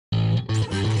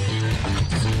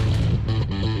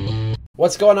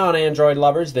What's going on, Android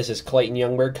lovers? This is Clayton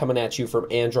Youngberg coming at you from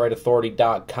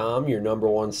AndroidAuthority.com, your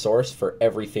 #1 source for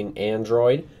everything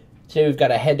Android. Today we've got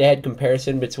a head-to-head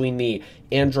comparison between the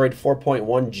Android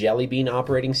 4.1 Jellybean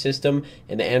operating system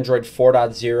and the Android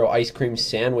 4.0 Ice Cream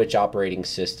Sandwich operating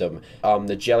system.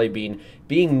 The Jellybean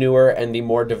being newer and the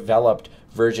more developed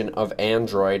version of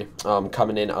Android,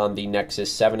 coming in on the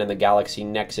Nexus 7 and the Galaxy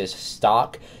Nexus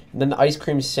stock. And then the Ice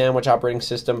Cream Sandwich operating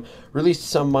system released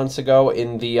some months ago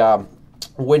in the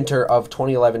winter of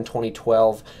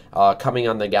 2011-2012, coming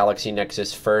on the Galaxy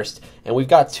Nexus first. And we've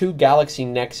got two Galaxy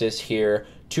Nexus here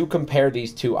to compare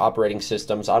these two operating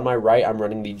systems. On my right, I'm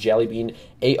running the Jellybean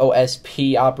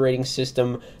AOSP operating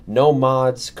system, no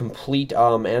mods, complete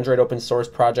Android open source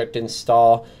project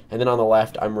install. And then on the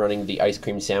left, I'm running the Ice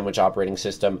Cream Sandwich operating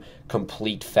system,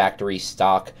 complete factory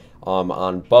stock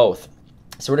on both.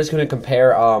 So we're just going to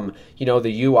compare,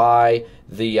 the UI,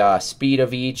 the speed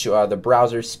of each, the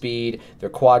browser speed, their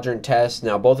quadrant test.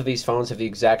 Now, both of these phones have the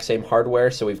exact same hardware,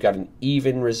 so we've got an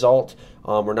even result.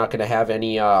 We're not going to have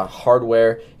any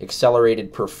hardware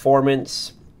accelerated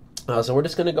performance. So we're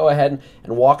just going to go ahead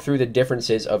and walk through the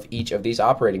differences of each of these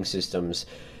operating systems.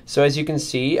 So as you can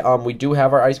see, we do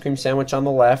have our Ice Cream Sandwich on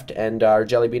the left and our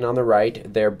Jellybean on the right.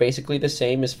 They're basically the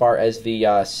same as far as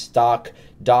the stock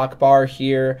dock bar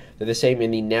here. They're the same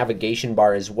in the navigation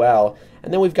bar as well.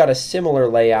 And then we've got a similar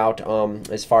layout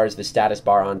as far as the status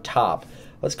bar on top.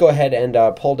 Let's go ahead and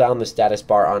pull down the status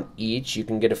bar on each. You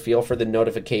can get a feel for the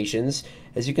notifications.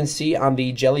 As you can see on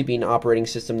the Jellybean operating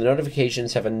system, the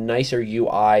notifications have a nicer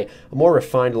UI, a more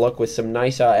refined look with some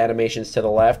nice animations to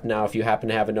the left. Now, if you happen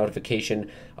to have a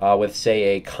notification with,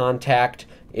 say, a contact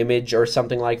image or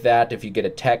something like that, if you get a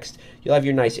text, you'll have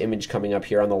your nice image coming up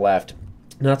here on the left.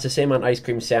 Now, it's the same on Ice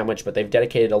Cream Sandwich, but they've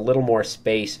dedicated a little more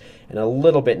space and a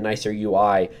little bit nicer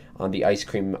UI on the on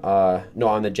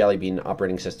the Jellybean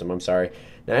operating system, I'm sorry.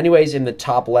 Now, anyways, in the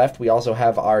top left, we also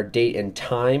have our date and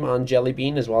time on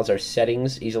Jellybean, as well as our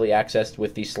settings, easily accessed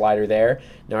with the slider there.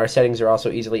 Now, our settings are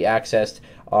also easily accessed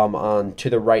on to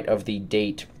the right of the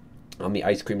date on the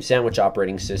Ice Cream Sandwich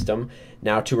operating system.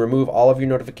 Now, to remove all of your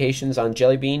notifications on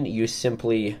Jellybean, you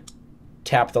simply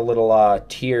tap the little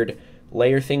tiered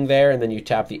layer thing there, and then you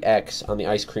tap the X on the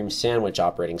Ice Cream Sandwich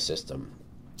operating system.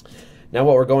 Now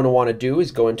what we're going to want to do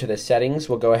is go into the settings.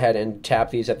 We'll go ahead and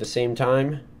tap these at the same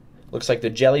time. Looks like the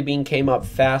Jellybean came up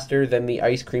faster than the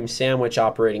Ice Cream Sandwich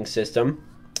operating system.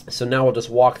 So now we'll just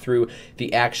walk through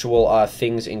the actual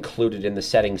things included in the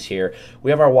settings here.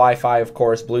 We have our Wi-Fi, of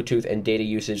course, Bluetooth and data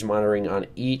usage monitoring on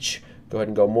each. Go ahead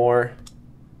and go more.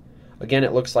 Again,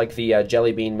 it looks like the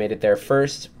Jellybean made it there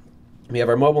first. We have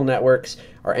our mobile networks,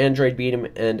 our Android Beam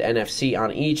and NFC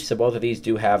on each, so both of these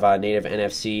do have native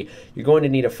NFC. You're going to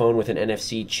need a phone with an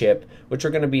NFC chip, which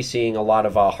we're going to be seeing a lot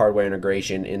of hardware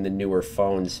integration in the newer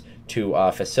phones to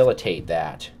facilitate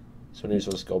that. So we'll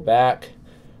just go back.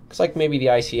 Looks like maybe the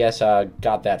ICS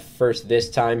got that first this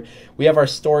time. We have our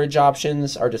storage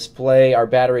options, our display, our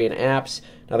battery, and apps.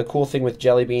 Now the cool thing with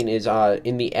Jellybean is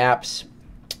in the apps,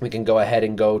 we can go ahead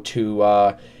and go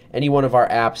to any one of our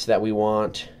apps that we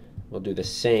want. We'll do the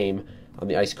same on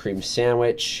the Ice Cream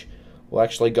Sandwich. We'll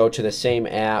actually go to the same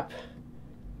app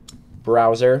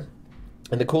browser.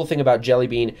 And the cool thing about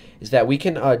Jellybean is that we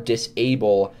can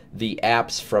disable the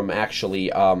apps from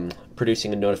actually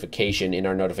producing a notification in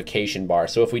our notification bar.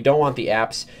 So if we don't want the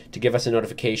apps to give us a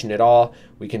notification at all,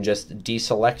 we can just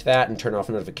deselect that and turn off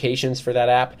notifications for that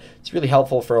app. It's really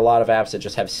helpful for a lot of apps that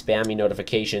just have spammy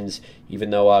notifications,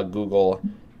 even though Google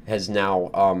has now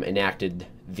enacted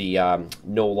the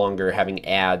no longer having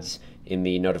ads in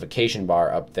the notification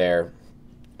bar up there.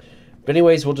 But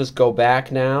anyways, we'll just go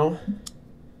back now.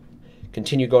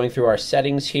 Continue going through our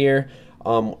settings here.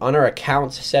 On our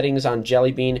accounts settings on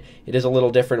Jellybean, it is a little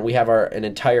different. We have an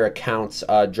entire accounts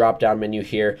drop-down menu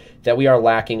here that we are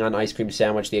lacking on Ice Cream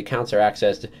Sandwich. The accounts are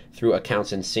accessed through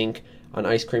Accounts and Sync on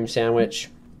Ice Cream Sandwich.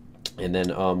 And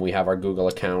then we have our Google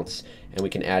accounts, and we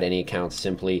can add any accounts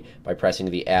simply by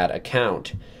pressing the Add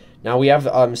Account. Now we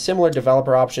have similar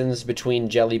developer options between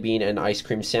Jellybean and Ice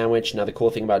Cream Sandwich. Now the cool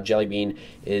thing about Jellybean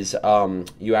is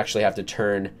you actually have to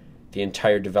turn the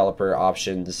entire developer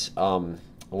options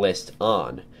list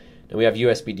on. Now we have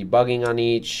USB debugging on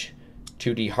each,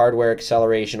 2D hardware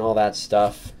acceleration, all that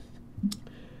stuff.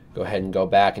 Go ahead and go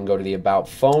back and go to the About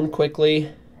Phone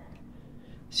quickly.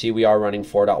 See, we are running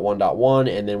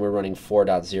 4.1.1 and then we're running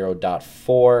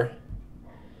 4.0.4.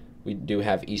 We do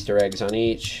have Easter eggs on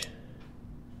each.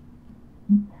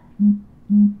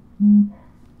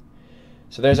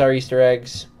 So there's our Easter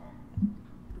eggs.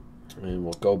 And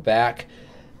we'll go back.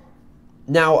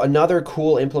 Now, another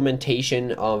cool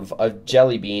implementation of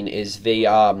Jellybean is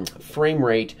the frame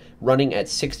rate running at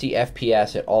 60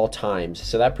 FPS at all times.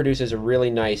 So that produces a really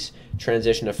nice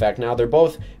transition effect. Now, they're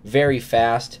both very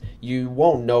fast. You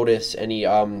won't notice any,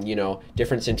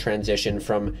 difference in transition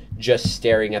from just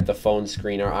staring at the phone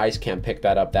screen. Our eyes can't pick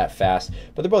that up that fast.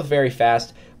 But they're both very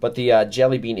fast. But the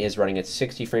Jellybean is running at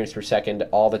 60 frames per second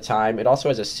all the time. It also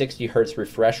has a 60 Hz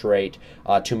refresh rate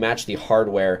to match the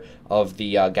hardware of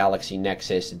the Galaxy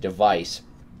Nexus device.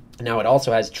 Now, it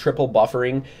also has triple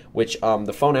buffering, which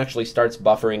the phone actually starts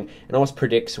buffering and almost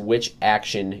predicts which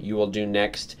action you will do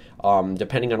next.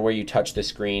 Depending on where you touch the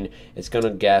screen, it's going to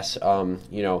guess,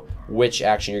 which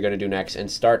action you're going to do next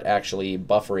and start actually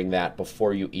buffering that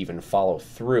before you even follow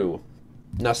through.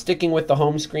 Now, sticking with the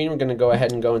home screen, we're going to go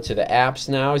ahead and go into the apps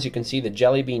now. As you can see, the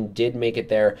Jellybean did make it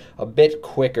there a bit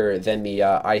quicker than the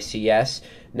ICS.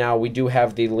 Now, we do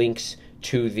have the links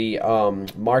to the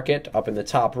market up in the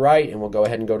top right, and we'll go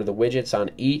ahead and go to the widgets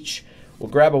on each. We'll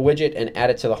grab a widget and add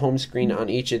it to the home screen on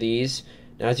each of these.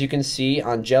 Now, as you can see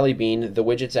on Jellybean, the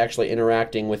widget's actually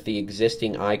interacting with the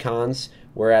existing icons,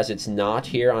 whereas it's not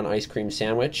here on Ice Cream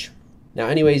Sandwich. Now,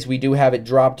 anyways, we do have it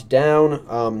dropped down.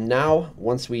 Now,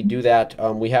 once we do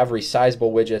that, we have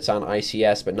resizable widgets on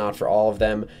ICS, but not for all of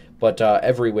them. But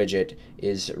every widget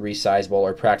is resizable,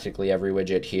 or practically every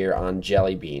widget here on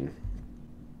Jellybean.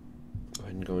 Go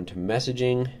ahead and go into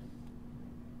messaging.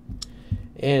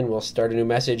 And we'll start a new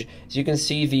message. As you can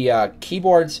see, the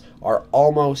keyboards are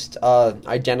almost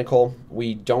identical.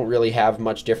 We don't really have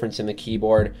much difference in the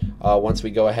keyboard. Once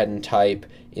we go ahead and type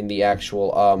in the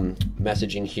actual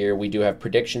messaging here, we do have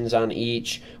predictions on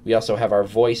each. We also have our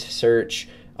voice search,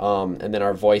 and then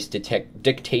our voice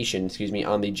dictation,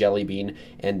 on the Jellybean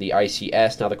and the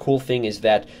ICS. Now, the cool thing is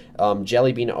that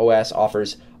Jellybean OS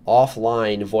offers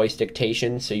offline voice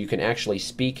dictation, so you can actually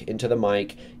speak into the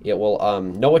mic. It will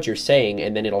know what you're saying,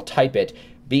 and then it'll type it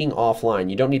being offline.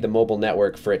 You don't need the mobile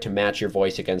network for it to match your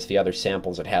voice against the other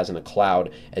samples it has in the cloud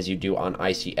as you do on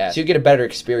ICS. So you get a better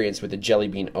experience with the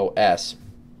Jellybean OS.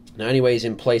 Now, anyways,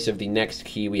 in place of the next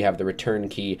key, we have the return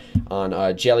key on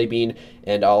Jellybean.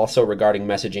 And also regarding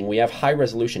messaging, we have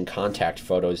high-resolution contact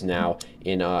photos now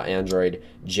in Android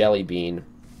Jellybean.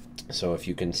 So if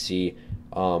you can see,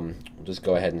 we'll just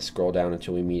go ahead and scroll down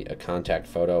until we meet a contact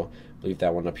photo. I believe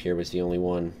that one up here was the only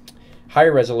one.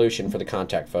 Higher resolution for the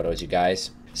contact photos, you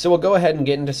guys. So we'll go ahead and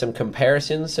get into some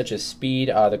comparisons, such as speed,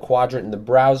 the quadrant, and the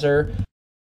browser.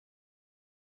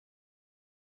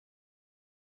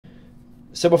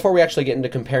 So before we actually get into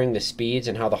comparing the speeds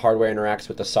and how the hardware interacts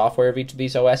with the software of each of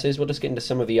these OSs, we'll just get into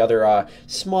some of the other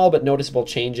small but noticeable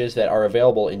changes that are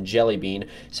available in Jellybean,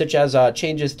 such as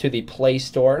changes to the Play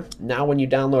Store. Now when you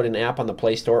download an app on the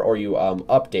Play Store, or you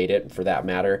update it for that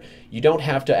matter, you don't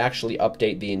have to actually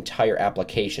update the entire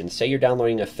application. Say you're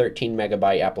downloading a 13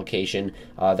 megabyte application,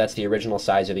 that's the original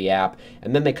size of the app,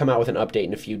 and then they come out with an update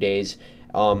in a few days.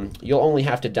 You'll only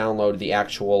have to download the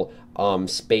actual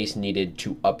space needed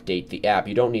to update the app.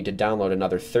 You don't need to download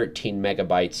another 13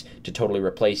 megabytes to totally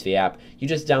replace the app. You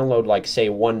just download, like, say,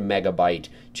 1 megabyte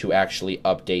to actually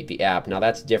update the app. Now,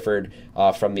 that's differed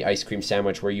from the Ice Cream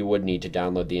Sandwich, where you would need to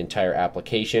download the entire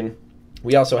application.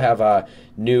 We also have a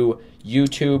new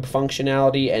YouTube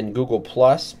functionality and Google+.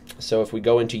 So if we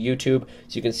go into YouTube,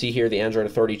 so you can see here the Android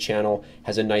Authority channel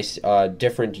has a nice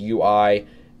different UI,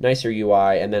 nicer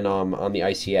UI, and then on the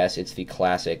ICS it's the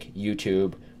classic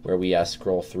YouTube, where we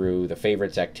scroll through the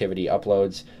favorites, activity,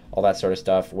 uploads, all that sort of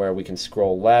stuff, where we can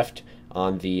scroll left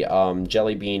on the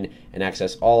Jellybean and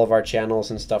access all of our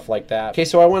channels and stuff like that. Okay,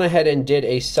 so I went ahead and did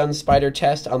a SunSpider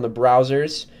test on the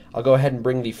browsers. I'll go ahead and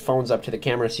bring the phones up to the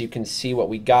camera so you can see what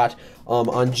we got. On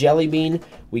Jellybean,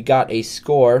 we got a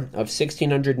score of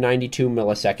 1,692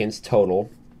 milliseconds total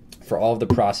for all of the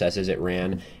processes it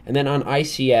ran. And then on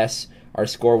ICS, our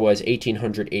score was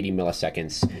 1,880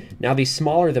 milliseconds. Now, the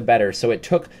smaller the better, so it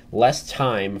took less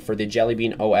time for the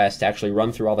Jellybean OS to actually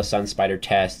run through all the SunSpider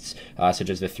tests, such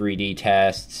as the 3D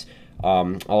tests,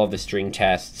 all of the string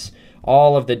tests,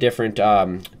 all of the different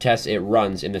tests it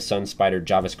runs in the SunSpider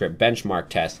JavaScript benchmark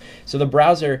test. So the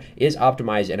browser is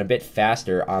optimized and a bit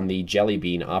faster on the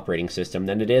Jellybean operating system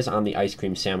than it is on the Ice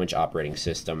Cream Sandwich operating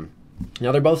system.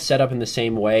 Now, they're both set up in the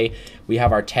same way. We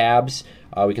have our tabs.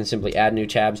 We can simply add new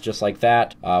tabs just like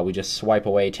that. We just swipe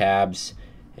away tabs,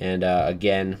 and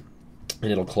again,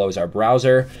 and it'll close our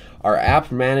browser. Our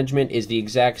app management is the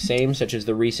exact same, such as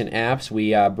the recent apps.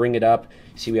 We bring it up.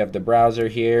 See, we have the browser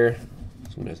here.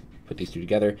 So I'm going to put these two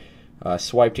together.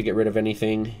 Swipe to get rid of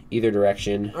anything, either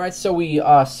direction. All right, so we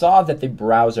saw that the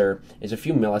browser is a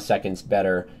few milliseconds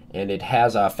better, and it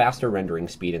has a faster rendering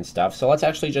speed and stuff. So let's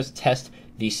actually just test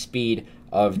the speed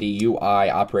of the UI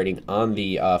operating on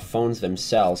the phones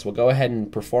themselves. We'll go ahead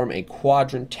and perform a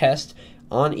quadrant test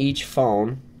on each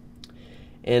phone,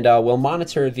 and we'll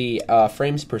monitor the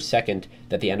frames per second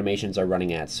that the animations are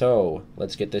running at. So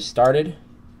let's get this started.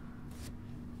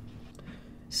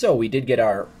 So we did get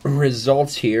our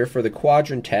results here for the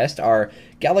quadrant test. Our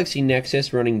Galaxy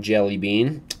Nexus running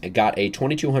Jellybean got a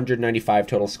 2295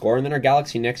 total score, and then our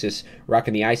Galaxy Nexus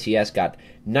rocking the ICS got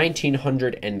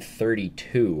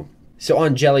 1932. So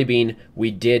on Jellybean,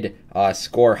 we did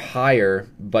score higher,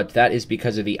 but that is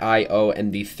because of the I/O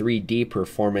and the 3D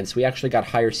performance. We actually got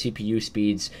higher CPU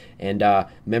speeds and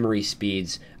memory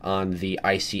speeds on the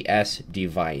ICS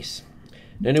device.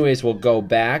 Anyways, we'll go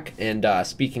back, and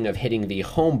speaking of hitting the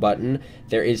home button,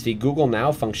 there is the Google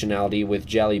Now functionality with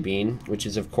Jellybean, which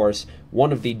is, of course,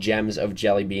 one of the gems of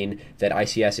Jellybean that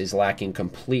ICS is lacking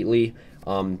completely.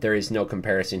 There is no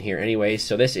comparison here anyways.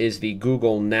 So this is the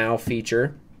Google Now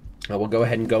feature. We'll go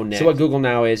ahead and go next. So what Google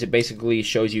Now is, it basically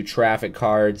shows you traffic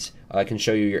cards. It can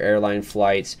show you your airline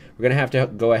flights. We're going to have to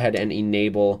go ahead and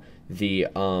enable the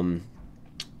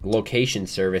location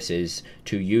services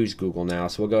to use Google Now.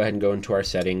 So we'll go ahead and go into our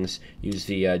settings, use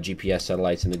the GPS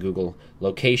satellites and the Google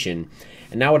location.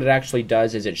 And now what it actually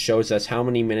does is it shows us how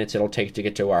many minutes it'll take to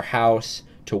get to our house,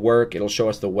 to work. It'll show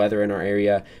us the weather in our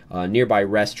area, nearby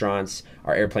restaurants,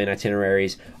 our airplane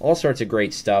itineraries, all sorts of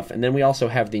great stuff. And then we also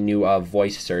have the new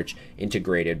voice search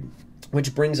integrated.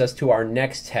 Which brings us to our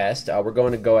next test. We're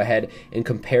going to go ahead and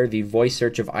compare the voice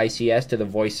search of ICS to the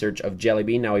voice search of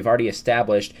Jellybean. Now, we've already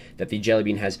established that the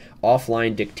Jellybean has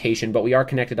offline dictation, but we are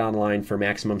connected online for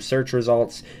maximum search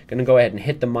results. Going to go ahead and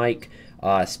hit the mic,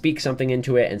 speak something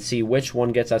into it, and see which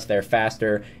one gets us there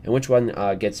faster and which one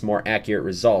gets more accurate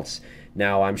results.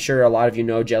 Now, I'm sure a lot of you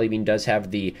know Jellybean does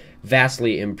have the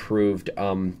vastly improved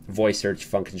voice search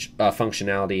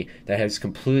functionality that has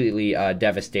completely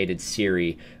devastated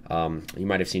Siri. You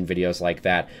might have seen videos like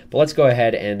that. But let's go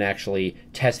ahead and actually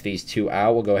test these two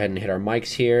out. We'll go ahead and hit our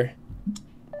mics here.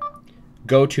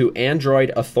 Go to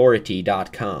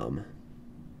AndroidAuthority.com.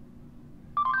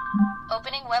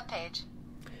 Opening web page.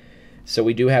 So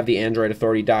we do have the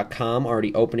AndroidAuthority.com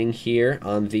already opening here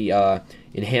on the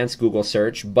enhanced Google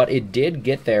search, but it did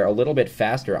get there a little bit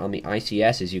faster on the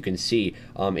ICS, as you can see.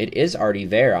 It is already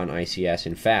there on ICS,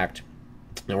 in fact.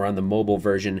 Now we're on the mobile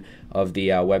version of the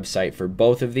website for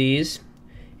both of these,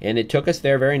 and it took us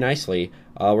there very nicely.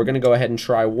 We're going to go ahead and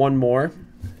try one more.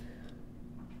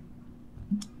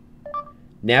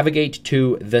 Navigate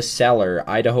to The Cellar,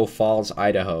 Idaho Falls,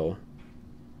 Idaho.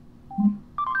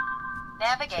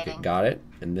 Navigating. Okay, got it,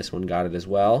 and this one got it as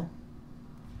well.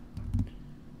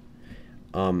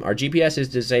 Our GPS is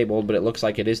disabled, but it looks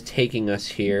like it is taking us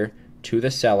here to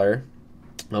the cellar.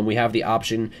 We have the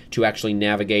option to actually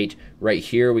navigate right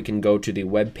here. We can go to the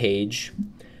web page,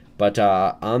 but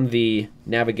on the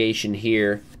navigation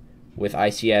here with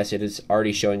ICS, it is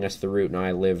already showing us the route, and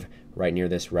I live right near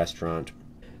this restaurant.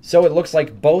 So it looks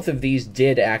like both of these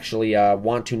did actually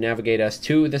want to navigate us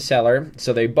to the cellar.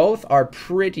 So they both are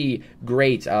pretty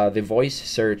great. The voice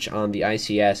search on the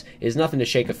ICS is nothing to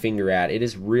shake a finger at. It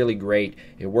is really great.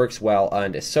 It works well,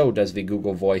 and so does the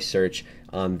Google voice search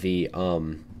on the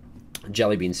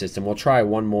Jellybean system. We'll try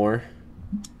one more.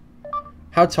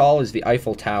 How tall is the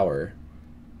Eiffel Tower?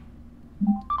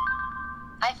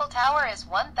 Eiffel Tower is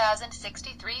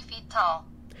 1,063 feet tall.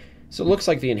 So it looks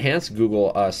like the enhanced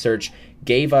Google search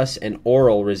gave us an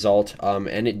oral result,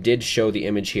 and it did show the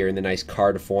image here in the nice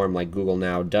card form like Google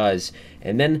Now does.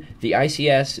 And then the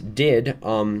ICS did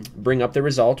bring up the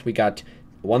result. We got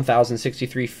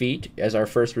 1,063 feet as our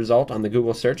first result on the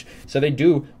Google search. So they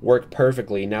do work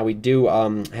perfectly. Now we do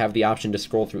have the option to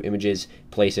scroll through images,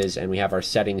 places, and we have our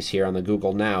settings here on the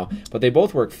Google Now. But they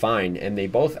both work fine, and they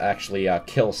both actually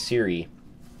kill Siri.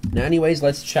 Now anyways,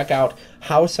 let's check out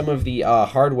how some of the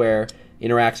hardware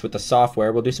interacts with the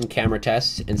software. We'll do some camera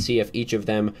tests and see if each of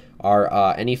them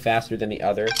are any faster than the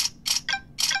other.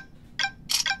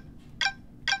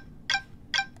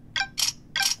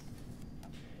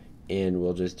 And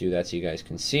we'll just do that so you guys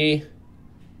can see.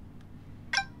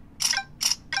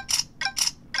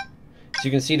 So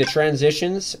you can see the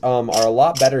transitions are a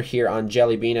lot better here on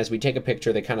Jellybean. As we take a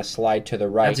picture, they kind of slide to the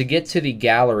right. Now to get to the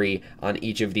gallery on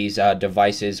each of these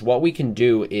devices, what we can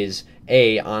do is,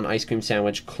 on Ice Cream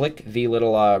Sandwich, click the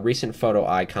little recent photo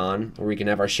icon, where we can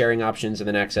have our sharing options and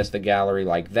then access the gallery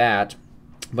like that.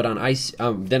 But on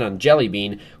then on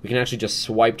Jellybean, we can actually just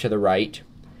swipe to the right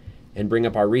and bring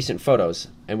up our recent photos,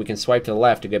 and we can swipe to the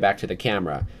left to get back to the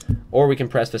camera, or we can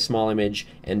press the small image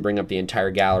and bring up the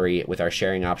entire gallery with our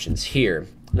sharing options here.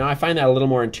 Now, I find that a little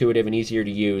more intuitive and easier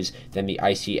to use than the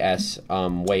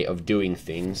ICS way of doing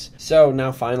things. So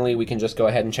now finally we can just go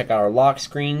ahead and check out our lock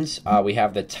screens. We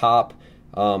have the top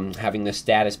having the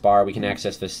status bar. We can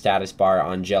access the status bar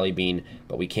on Jellybean,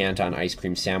 but we can't on Ice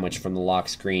Cream Sandwich from the lock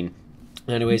screen.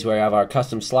 Anyways, we have our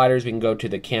custom sliders. We can go to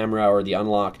the camera or the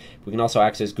unlock. We can also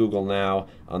access Google Now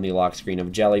on the lock screen of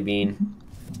Jellybean,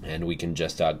 and we can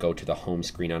just go to the home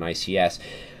screen on ICS.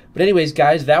 But anyways,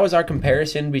 guys, that was our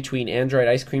comparison between Android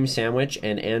Ice Cream Sandwich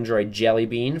and Android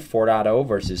Jellybean 4.0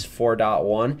 versus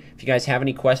 4.1. If you guys have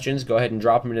any questions, go ahead and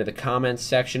drop them into the comments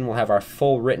section. We'll have our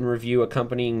full written review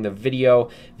accompanying the video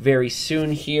very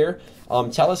soon here.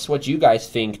 Tell us what you guys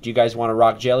think. Do you guys want to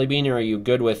rock Jellybean, or are you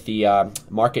good with the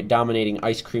market-dominating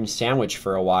Ice Cream Sandwich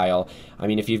for a while? I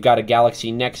mean, if you've got a Galaxy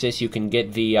Nexus, you can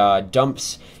get the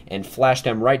dumps and flash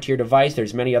them right to your device.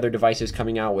 There's many other devices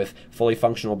coming out with fully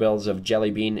functional builds of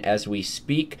Jellybean as we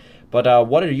speak. But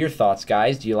what are your thoughts,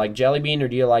 guys? Do you like Jellybean, or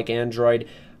do you like Android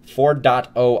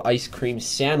 4.0 Ice Cream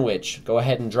Sandwich? Go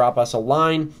ahead and drop us a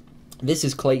line. This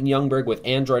is Clayton Youngberg with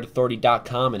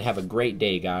AndroidAuthority.com, and have a great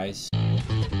day, guys.